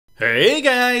Hey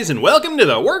guys, and welcome to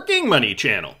the Working Money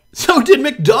channel. So did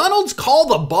McDonald's call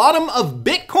the bottom of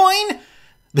Bitcoin?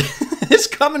 This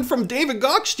coming from David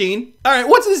Gokhshtein. All right,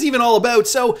 what's this even all about?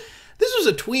 So this was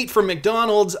a tweet from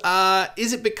McDonald's.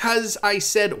 Is it because I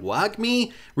said wag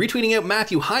me? Retweeting out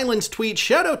Matthew Hyland's tweet,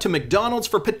 shout out to McDonald's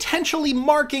for potentially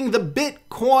marking the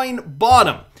Bitcoin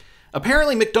bottom.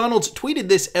 Apparently McDonald's tweeted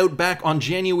this out back on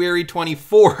January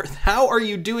 24th. How are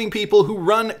you doing, people who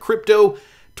run crypto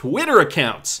Twitter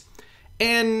accounts?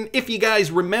 And if you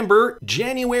guys remember,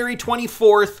 January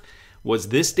 24th was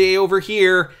this day over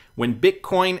here when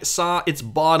Bitcoin saw its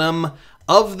bottom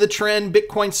of the trend.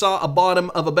 Bitcoin saw a bottom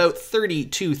of about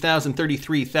 32,000,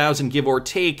 33,000, give or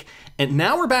take. And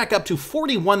now we're back up to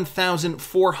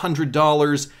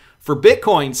 $41,400 for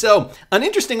Bitcoin. So an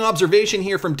interesting observation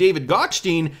here from David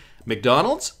Gokhshtein.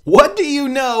 McDonald's, what do you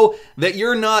know that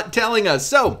you're not telling us?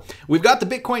 So we've got the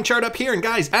Bitcoin chart up here, and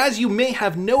guys, as you may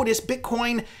have noticed,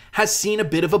 Bitcoin has seen a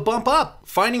bit of a bump up,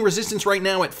 finding resistance right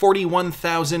now at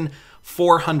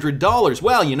 $41,400.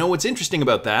 Well, you know what's interesting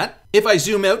about that? If I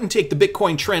zoom out and take the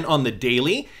Bitcoin trend on the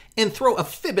daily and throw a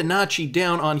Fibonacci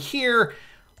down on here,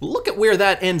 look at where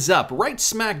that ends up, right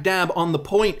smack dab on the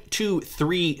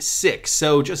 0.236.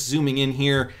 So just zooming in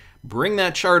here, bring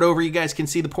that chart over, you guys can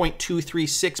see the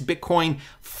 0.236 Bitcoin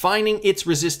finding its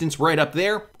resistance right up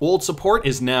there. Old support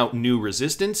is now new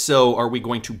resistance. So are we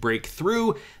going to break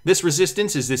through this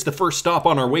resistance? Is this the first stop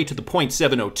on our way to the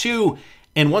 0.702?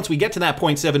 And once we get to that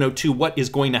 0.702, what is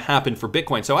going to happen for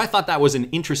Bitcoin? So I thought that was an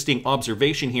interesting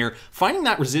observation here, finding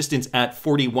that resistance at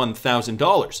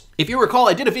 $41,000. If you recall,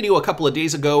 I did a video a couple of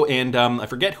days ago, and I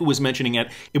forget who was mentioning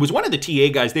it. It was one of the TA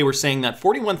guys. They were saying that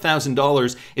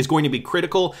 $41,000 is going to be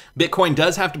critical. Bitcoin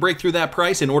does have to break through that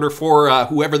price in order for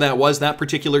whoever that was, that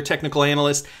particular technical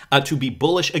analyst, to be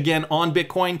bullish again on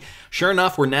Bitcoin. Sure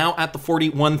enough, we're now at the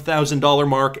 $41,000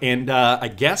 mark, and I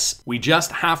guess we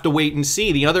just have to wait and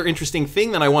see. The other interesting thing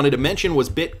that I wanted to mention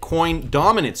was Bitcoin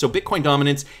dominance. So Bitcoin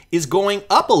dominance is going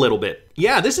up a little bit.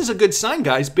 Yeah, this is a good sign,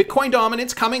 guys. Bitcoin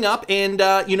dominance coming up, and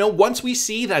you know, once we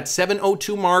see that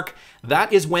 702 mark,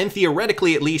 that is when,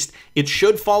 theoretically at least, it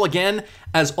should fall again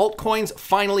as altcoins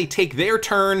finally take their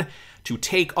turn to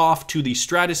take off to the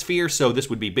stratosphere. So this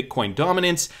would be Bitcoin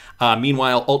dominance.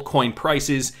 Meanwhile, altcoin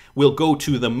prices will go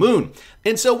to the moon.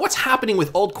 And so what's happening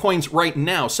with altcoins right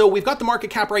now? So we've got the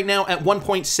market cap right now at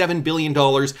 $1.7 billion,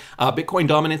 Bitcoin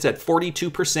dominance at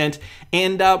 42%,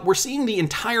 and we're seeing the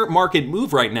entire market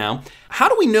move right now. How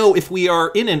do we know if we are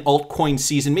in an altcoin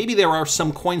season? Maybe there are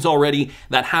some coins already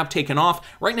that have taken off.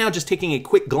 Right now, just taking a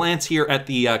quick glance here at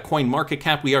the coin market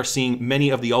cap, we are seeing many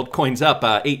of the altcoins up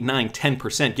 8, 9,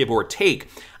 10%, give or take.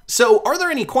 So are there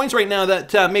any coins right now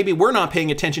that maybe we're not paying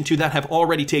attention to that have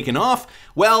already taken off?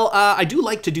 Well, I do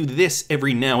like to do this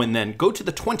every now and then. Go to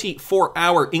the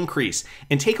 24-hour increase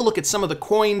and take a look at some of the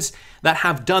coins that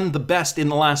have done the best in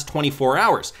the last 24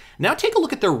 hours. Now take a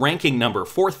look at their ranking number,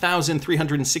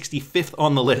 4,365th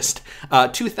on the list,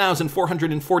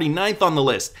 2,449th on the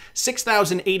list,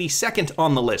 6,082nd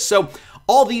on the list. So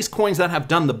all these coins that have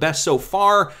done the best so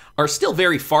far are still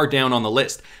very far down on the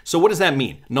list. So what does that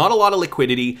mean? Not a lot of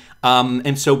liquidity.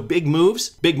 And so big moves,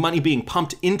 big money being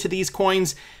pumped into these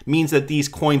coins means that these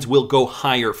coins will go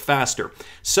higher faster.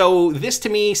 So this to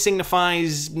me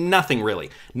signifies nothing really.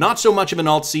 Not so much of an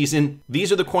alt season.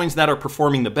 These are the coins that are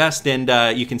performing the best, and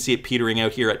you can see it petering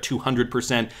out here at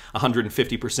 200%,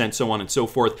 150%, so on and so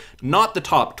forth. Not the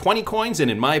top 20 coins,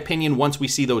 and in my opinion, once we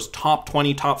see those top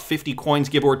 20, top 50 coins,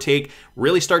 give or take,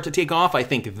 really start to take off, I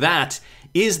think that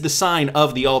is the sign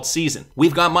of the alt season.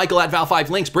 We've got Michael at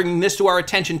Val5Links bringing this to our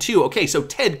attention too. Okay, so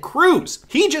Ted Cruz,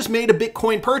 he just made a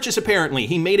Bitcoin purchase apparently.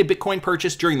 He made a Bitcoin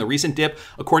purchase during the recent dip,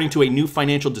 according to a new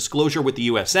financial disclosure with the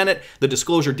US Senate. The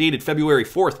disclosure dated February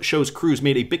 4th shows Cruz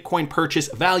made a Bitcoin purchase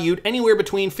valued anywhere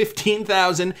between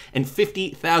 $15,000 and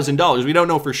 $50,000. We don't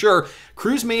know for sure.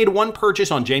 Cruz made one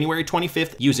purchase on January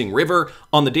 25th using River.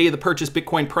 On the day of the purchase,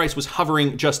 Bitcoin price was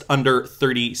hovering just under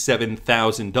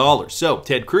 $37,000. So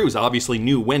Ted Cruz obviously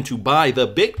knew when to buy the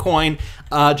Bitcoin.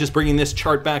 Just bringing this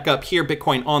chart back up here,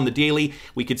 Bitcoin on the daily,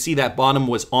 we could see that bottom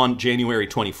was on January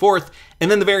 24th.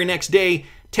 And then the very next day,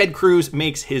 Ted Cruz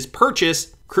makes his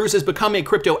purchase. Cruz has become a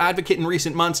crypto advocate in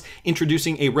recent months,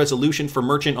 introducing a resolution for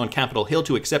Merchant on Capitol Hill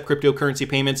to accept cryptocurrency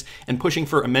payments and pushing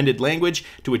for amended language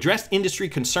to address industry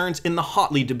concerns in the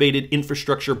hotly debated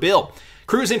infrastructure bill.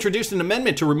 Cruz introduced an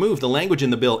amendment to remove the language in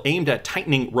the bill aimed at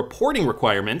tightening reporting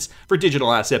requirements for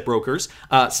digital asset brokers.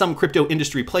 Some crypto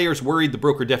industry players worried the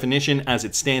broker definition as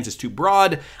it stands is too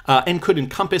broad and could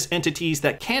encompass entities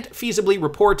that can't feasibly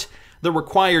report the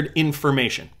required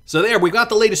information. So there, we've got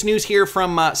the latest news here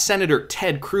from Senator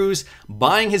Ted Cruz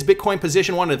buying his Bitcoin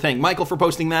position. Wanted to thank Michael for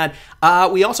posting that.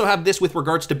 We also have this with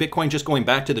regards to Bitcoin, just going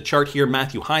back to the chart here,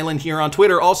 Matthew Hyland here on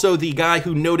Twitter. Also, the guy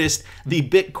who noticed the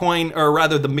Bitcoin, or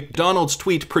rather the McDonald's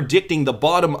tweet predicting the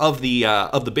bottom of the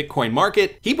Bitcoin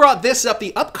market. He brought this up.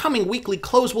 The upcoming weekly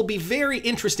close will be very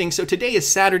interesting. So today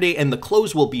is Saturday and the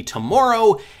close will be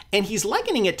tomorrow. And he's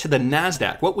likening it to the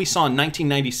NASDAQ, what we saw in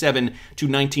 1997 to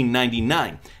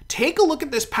 1999. Take a look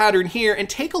at this pattern here and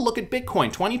take a look at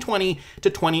Bitcoin 2020 to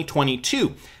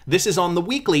 2022. This is on the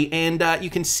weekly, and you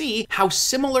can see how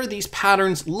similar these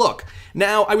patterns look.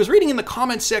 Now, I was reading in the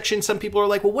comments section, some people are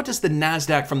like, well, what does the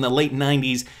NASDAQ from the late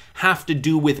 90s have to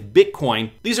do with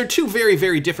Bitcoin? These are two very,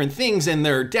 very different things, and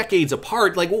they're decades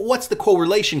apart. Like, well, what's the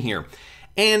correlation here?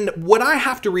 And what I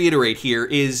have to reiterate here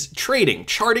is trading,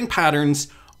 charting patterns,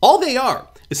 all they are,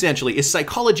 essentially, is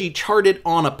psychology charted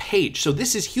on a page. So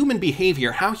this is human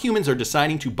behavior, how humans are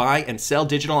deciding to buy and sell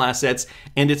digital assets,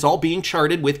 and it's all being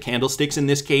charted with candlesticks in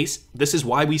this case. This is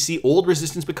why we see old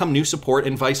resistance become new support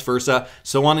and vice versa,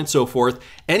 so on and so forth.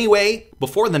 Anyway,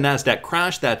 before the NASDAQ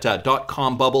crash, that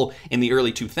dot-com bubble in the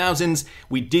early 2000s,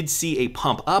 we did see a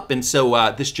pump up, and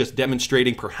so this just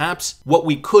demonstrating perhaps what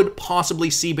we could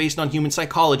possibly see based on human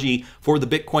psychology for the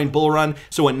Bitcoin bull run.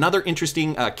 So another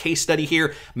interesting case study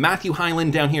here. Matthew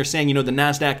Hyland down here saying, you know, the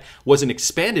NASDAQ was an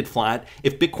expanded flat.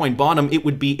 If Bitcoin bottomed, it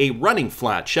would be a running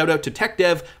flat. Shout out to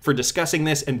TechDev for discussing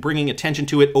this and bringing attention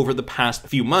to it over the past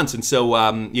few months. And so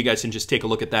you guys can just take a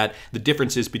look at that, the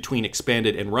differences between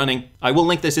expanded and running. I will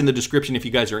link this in the description if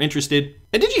you guys are interested.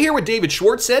 And did you hear what David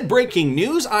Schwartz said? Breaking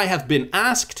news, I have been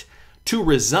asked to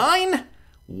resign.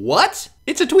 What?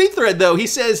 It's a tweet thread though. He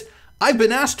says, I've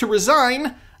been asked to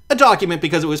resign a document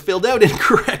because it was filled out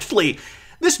incorrectly.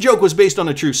 This joke was based on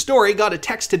a true story. Got a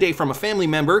text today from a family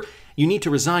member. You need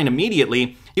to resign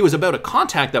immediately. It was about a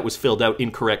contact that was filled out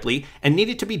incorrectly and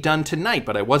needed to be done tonight,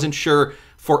 but I wasn't sure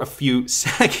for a few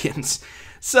seconds.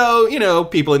 So, you know,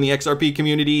 people in the XRP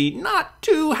community not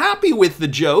too happy with the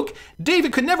joke.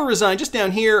 David could never resign. Just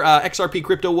down here, XRP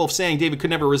Crypto Wolf saying David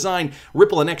could never resign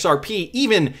Ripple and XRP,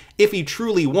 even if he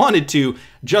truly wanted to.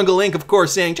 Jungle Inc., of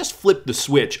course, saying just flip the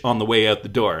switch on the way out the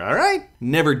door, all right?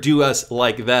 Never do us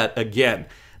like that again.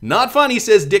 Not funny,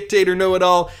 says Dictator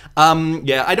Know-It-All.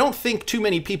 Yeah, I don't think too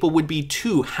many people would be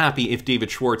too happy if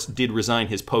David Schwartz did resign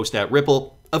his post at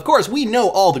Ripple. Of course, we know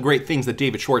all the great things that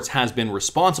David Schwartz has been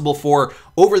responsible for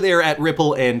over there at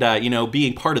Ripple and, you know,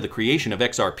 being part of the creation of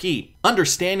XRP.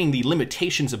 Understanding the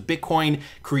limitations of Bitcoin,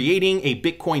 creating a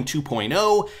Bitcoin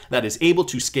 2.0 that is able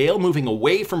to scale, moving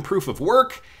away from proof of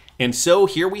work. And so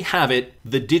here we have it,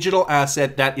 the digital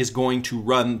asset that is going to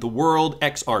run the world,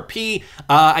 XRP.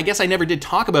 I guess I never did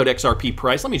talk about XRP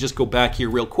price. Let me just go back here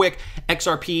real quick.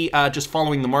 XRP just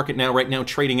following the market now, right now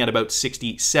trading at about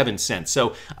 67 cents. So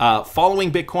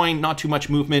following Bitcoin, not too much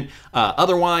movement.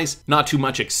 Otherwise, not too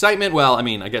much excitement. Well, I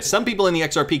mean, I guess some people in the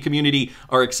XRP community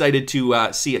are excited to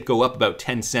see it go up about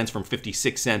 10 cents from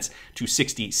 56 cents to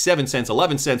 67 cents,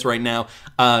 11 cents right now,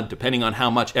 depending on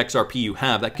how much XRP you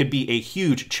have. That could be a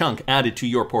huge chunk added to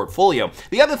your portfolio.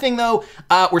 The other thing though,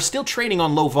 we're still trading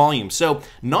on low volume, so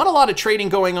not a lot of trading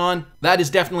going on. That is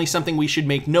definitely something we should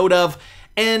make note of.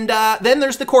 And then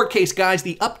there's the court case, guys.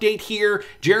 The update here,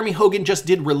 Jeremy Hogan just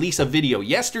did release a video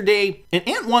yesterday, and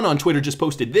Ant1 on Twitter just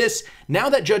posted this. Now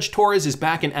that Judge Torres is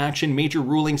back in action, major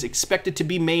rulings expected to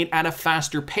be made at a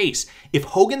faster pace. If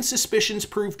Hogan's suspicions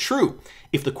prove true,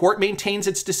 if the court maintains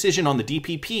its decision on the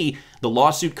DPP, the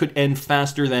lawsuit could end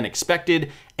faster than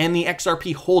expected, and the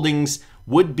XRP holdings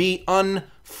would be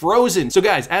unfrozen. So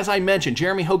guys, as I mentioned,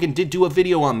 Jeremy Hogan did do a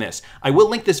video on this. I will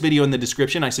link this video in the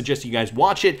description. I suggest you guys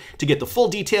watch it to get the full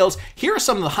details. Here are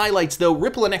some of the highlights though.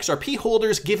 Ripple and XRP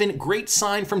holders given great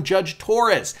sign from Judge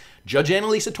Torres. Judge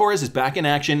Annalisa Torres is back in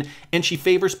action, and she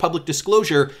favors public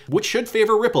disclosure, which should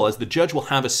favor Ripple, as the judge will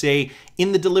have a say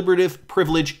in the deliberative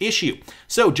privilege issue.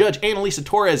 So Judge Annalisa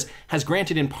Torres has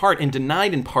granted in part and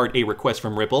denied in part a request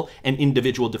from Ripple and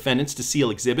individual defendants to seal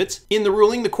exhibits. In the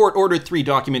ruling, the court ordered 3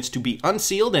 documents to be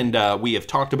unsealed, and we have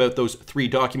talked about those 3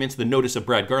 documents: the notice of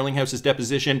Brad Garlinghouse's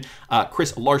deposition,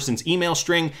 Chris Larsen's email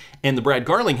string, and the Brad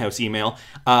Garlinghouse email.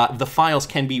 The files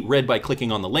can be read by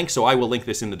clicking on the link, so I will link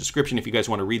this in the description if you guys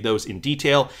want to read those in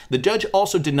detail. The judge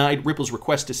also denied Ripple's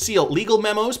request to seal legal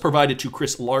memos provided to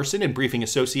Chris Larsen and briefing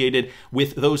associated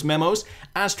with those memos.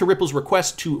 As to Ripple's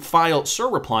request to file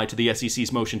surreply to the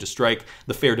SEC's motion to strike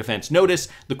the fair defense notice,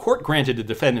 the court granted the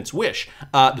defendant's wish.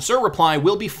 The surreply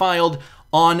will be filed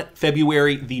on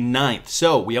February the 9th.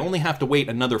 So we only have to wait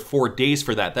another 4 days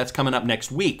for that. That's coming up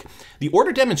next week. The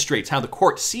order demonstrates how the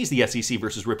court sees the SEC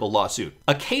versus Ripple lawsuit,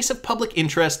 a case of public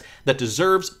interest that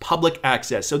deserves public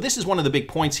access. So this is one of the big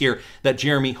points here that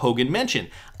Jeremy Hogan mentioned.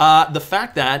 The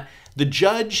fact that the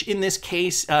judge in this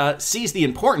case sees the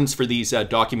importance for these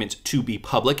documents to be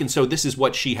public, and so this is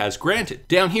what she has granted.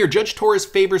 Down here, Judge Torres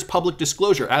favors public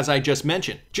disclosure, as I just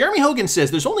mentioned. Jeremy Hogan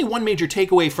says there's only one major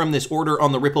takeaway from this order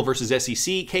on the Ripple versus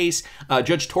SEC case.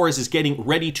 Judge Torres is getting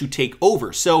ready to take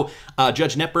over. So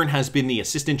Judge Netburn has been the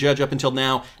assistant judge up until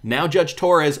now. Now Judge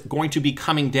Torres going to be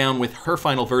coming down with her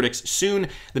final verdicts soon.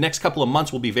 The next couple of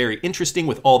months will be very interesting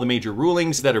with all the major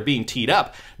rulings that are being teed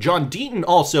up. John Deaton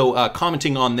also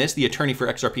commenting on this, the attorney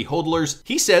for XRP hodlers.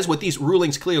 He says what these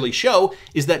rulings clearly show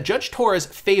is that Judge Torres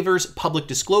favors public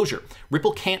disclosure.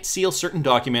 Ripple can't seal certain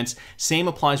documents. Same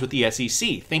applies with the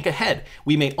SEC. Think ahead.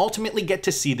 We may ultimately get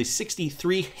to see the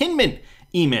 63 Hinman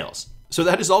emails. So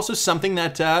that is also something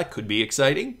that could be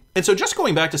exciting. And so just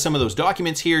going back to some of those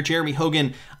documents here, Jeremy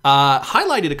Hogan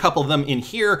highlighted a couple of them in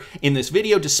here in this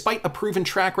video. Despite a proven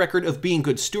track record of being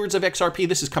good stewards of XRP,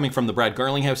 this is coming from the Brad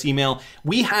Garlinghouse email,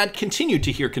 we had continued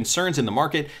to hear concerns in the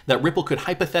market that Ripple could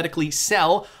hypothetically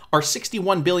sell our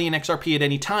 61 billion XRP at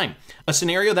any time, a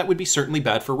scenario that would be certainly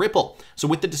bad for Ripple. So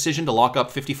with the decision to lock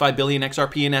up 55 billion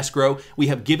XRP in escrow, we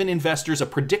have given investors a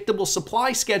predictable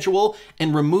supply schedule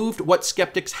and removed what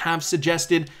skeptics have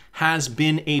suggested has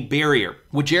been a barrier.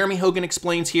 What Jeremy Hogan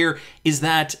explains here is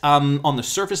that on the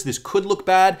surface, this could look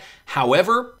bad.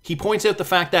 However, he points out the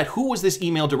fact that who was this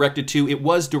email directed to? It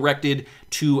was directed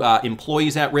to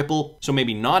employees at Ripple, so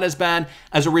maybe not as bad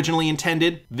as originally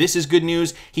intended. This is good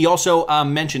news. He also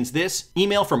mentions this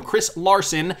email from Chris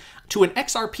Larsen to an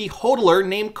XRP hodler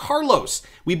named Carlos.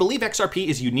 We believe XRP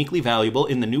is uniquely valuable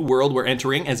in the new world we're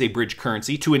entering as a bridge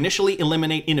currency to initially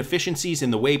eliminate inefficiencies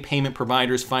in the way payment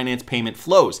providers finance payment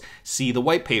flows. See the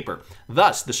white paper.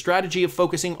 Thus, the strategy of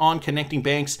focusing on connecting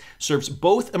banks serves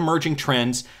both emerging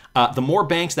trends. The more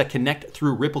banks that connect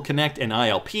through Ripple Connect and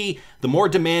ILP, the more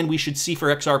demand we should see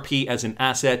for XRP as an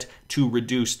asset to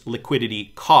reduce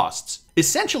liquidity costs.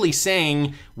 Essentially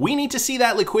saying we need to see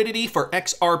that liquidity for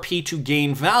XRP to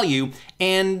gain value.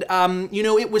 And, you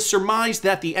know, it was surmised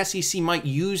that the SEC might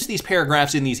use these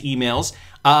paragraphs in these emails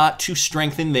to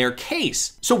strengthen their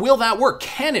case. So will that work?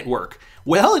 Can it work?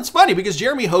 Well, it's funny because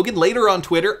Jeremy Hogan later on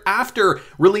Twitter, after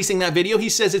releasing that video, he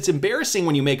says it's embarrassing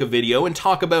when you make a video and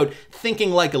talk about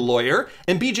thinking like a lawyer.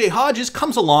 And BJ Hodges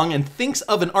comes along and thinks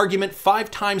of an argument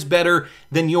 5 times better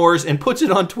than yours and puts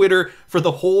it on Twitter for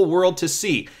the whole world to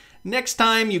see. Next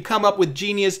time you come up with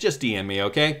genius, just DM me,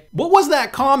 okay? What was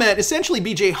that comment? Essentially,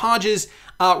 BJ Hodges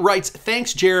writes,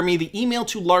 thanks, Jeremy. The email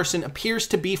to Larsen appears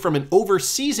to be from an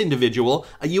overseas individual.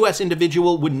 A US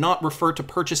individual would not refer to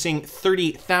purchasing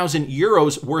 30,000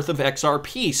 euros worth of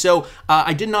XRP. So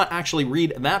I did not actually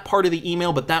read that part of the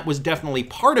email, but that was definitely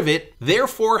part of it.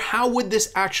 Therefore, how would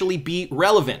this actually be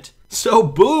relevant? So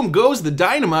boom goes the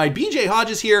dynamite. BJ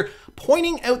Hodges here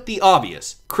pointing out the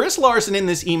obvious. Chris Larsen in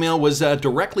this email was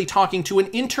directly talking to an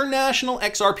international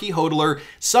XRP hodler,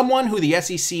 someone who the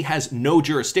SEC has no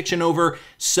jurisdiction over.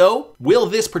 So will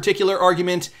this particular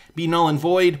argument be null and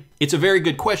void? It's a very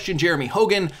good question. Jeremy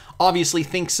Hogan obviously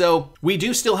thinks so. We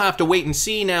do still have to wait and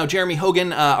see. Now, Jeremy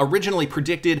Hogan originally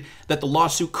predicted that the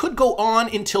lawsuit could go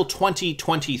on until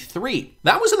 2023.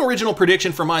 That was an original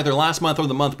prediction from either last month or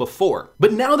the month before.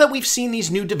 But now that we've seen these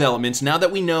new developments, now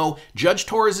that we know Judge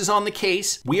Torres is on the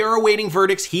case, we are awaiting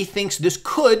verdicts. He thinks this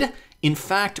could, in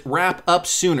fact, wrap up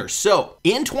sooner. So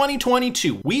in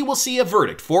 2022, we will see a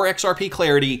verdict for XRP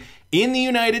Clarity in the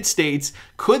United States.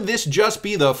 Could this just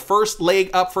be the first leg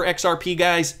up for XRP,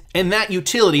 guys? And that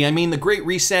utility, I mean the Great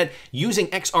Reset, using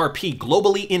XRP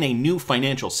globally in a new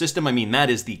financial system. I mean,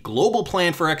 that is the global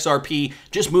plan for XRP,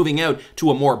 just moving out to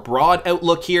a more broad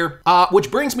outlook here. Which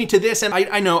brings me to this, and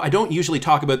I know I don't usually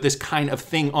talk about this kind of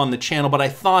thing on the channel, but I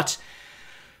thought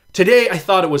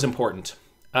it was important.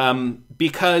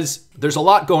 Because there's a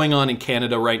lot going on in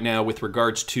Canada right now with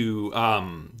regards to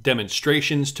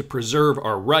demonstrations to preserve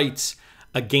our rights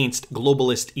against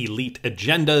globalist elite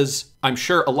agendas. I'm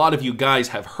sure a lot of you guys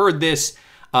have heard this.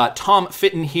 Tom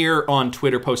Fitton here on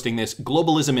Twitter posting this,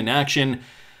 globalism in action.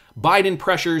 Biden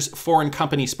pressures foreign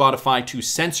company Spotify to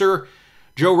censor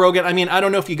Joe Rogan. I mean, I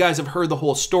don't know if you guys have heard the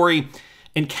whole story.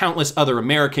 And countless other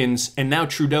Americans, and now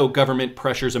Trudeau government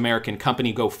pressures American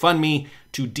company GoFundMe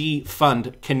to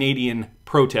defund Canadian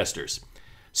protesters.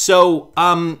 So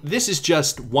this is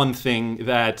just one thing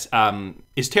that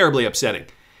is terribly upsetting.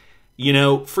 You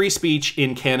know, free speech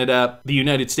in Canada, the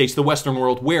United States, the Western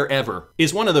world, wherever,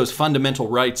 is one of those fundamental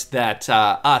rights that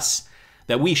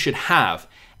we should have.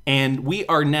 and we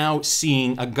are now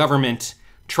seeing a government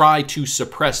try to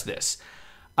suppress this.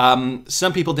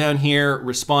 Some people down here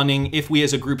responding, if we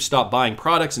as a group stop buying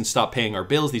products and stop paying our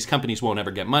bills, these companies won't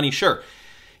ever get money. Sure.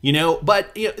 You know,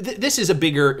 but you know, this is a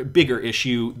bigger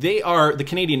issue. The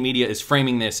Canadian media is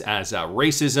framing this as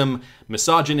racism,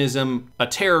 misogynism, a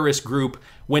terrorist group,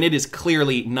 when it is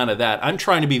clearly none of that. I'm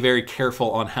trying to be very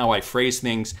careful on how I phrase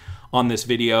things on this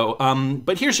video.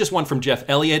 But here's just one from Jeff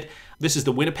Elliott. This is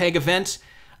the Winnipeg event.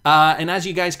 And as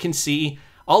you guys can see,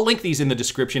 I'll link these in the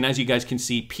description. As you guys can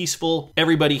see, peaceful,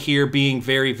 everybody here being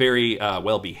very, very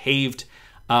well behaved.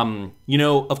 You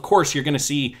know, of course, you're going to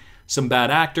see some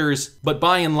bad actors, but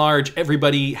by and large,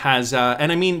 everybody has, and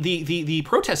I mean, the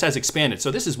protest has expanded.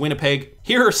 So this is Winnipeg.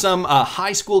 Here are some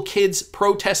high school kids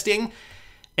protesting,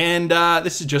 and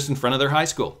this is just in front of their high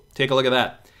school. Take a look at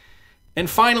that. And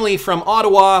finally, from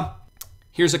Ottawa,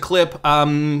 here's a clip.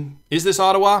 Is this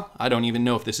Ottawa? I don't even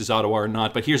know if this is Ottawa or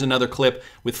not, but here's another clip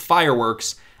with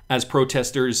fireworks as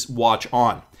protesters watch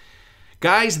on.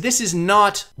 Guys, this is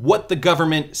not what the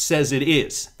government says it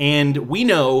is. And we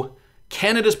know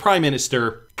Canada's Prime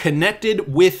Minister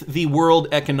connected with the World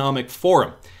Economic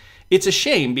Forum. It's a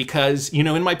shame because, you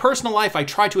know, in my personal life, I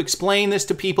try to explain this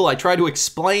to people. I try to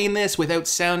explain this without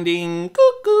sounding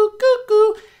cuckoo,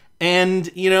 cuckoo.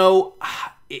 And, you know,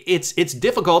 it's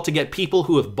difficult to get people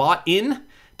who have bought in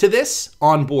to this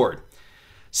on board.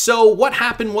 So what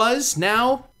happened was,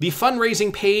 now the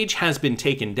fundraising page has been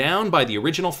taken down by the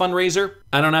original fundraiser.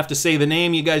 I don't have to say the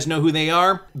name, you guys know who they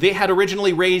are. They had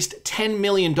originally raised $10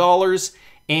 million,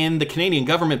 and the Canadian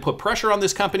government put pressure on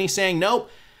this company saying, nope,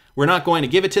 we're not going to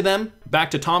give it to them.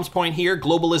 Back to Tom's point here,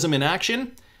 globalism in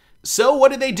action. So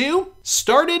what did they do?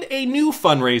 Started a new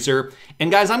fundraiser.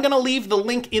 And guys, I'm gonna leave the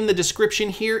link in the description.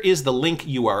 Here is the link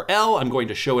URL. I'm going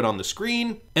to show it on the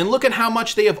screen. And look at how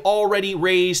much they have already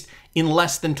raised in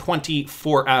less than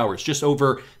 24 hours, just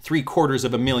over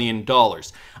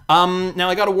 $750,000. Now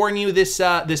I gotta warn you, this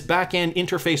back-end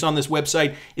interface on this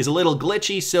website is a little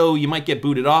glitchy, so you might get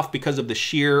booted off because of the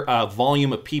sheer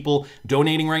volume of people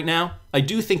donating right now. I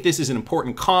do think this is an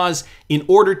important cause. In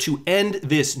order to end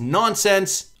this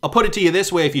nonsense, I'll put it to you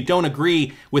this way: if you don't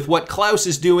agree with what Klaus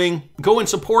is doing, go and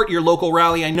support your local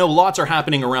rally. I know lots are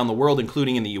happening around the world,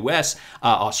 including in the US,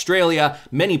 Australia,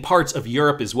 many parts of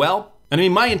Europe as well. And I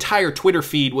mean, my entire Twitter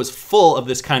feed was full of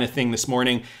this kind of thing this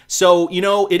morning. So, you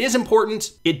know, it is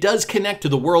important. It does connect to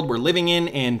the world we're living in,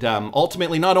 and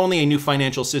ultimately not only a new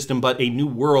financial system, but a new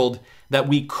world that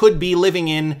we could be living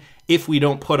in if we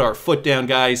don't put our foot down,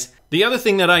 guys. The other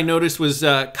thing that I noticed was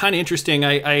kind of interesting.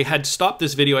 I had stopped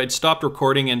this video, I had stopped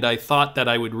recording, and I thought that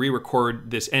I would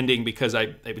re-record this ending because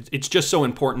it's just so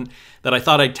important that I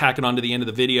thought I'd tack it onto the end of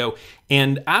the video.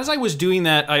 And as I was doing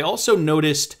that, I also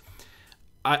noticed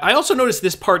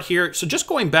this part here. So just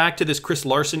going back to this Chris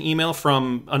Larsen email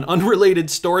from an unrelated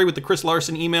story with the Chris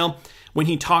Larsen email, when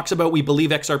he talks about we believe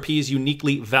XRP is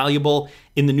uniquely valuable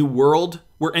in the new world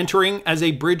we're entering as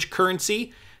a bridge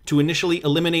currency to initially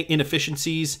eliminate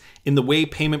inefficiencies in the way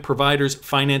payment providers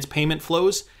finance payment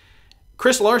flows.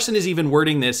 Chris Larsen is even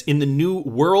wording this in the new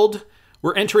world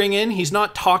we're entering in. He's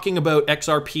not talking about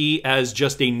XRP as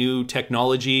just a new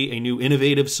technology, a new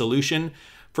innovative solution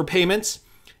for payments.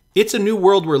 It's a new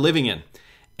world we're living in.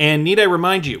 And need I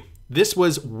remind you, this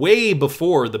was way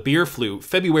before the beer flu.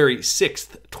 February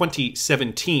 6th,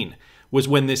 2017 was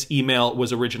when this email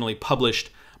was originally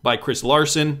published by Chris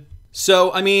Larsen.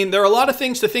 So, I mean, there are a lot of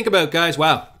things to think about, guys.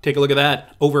 Wow, take a look at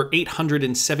that. Over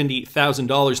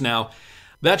 $870,000 now.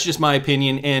 That's just my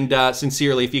opinion, and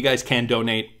sincerely, if you guys can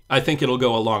donate, I think it'll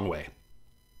go a long way.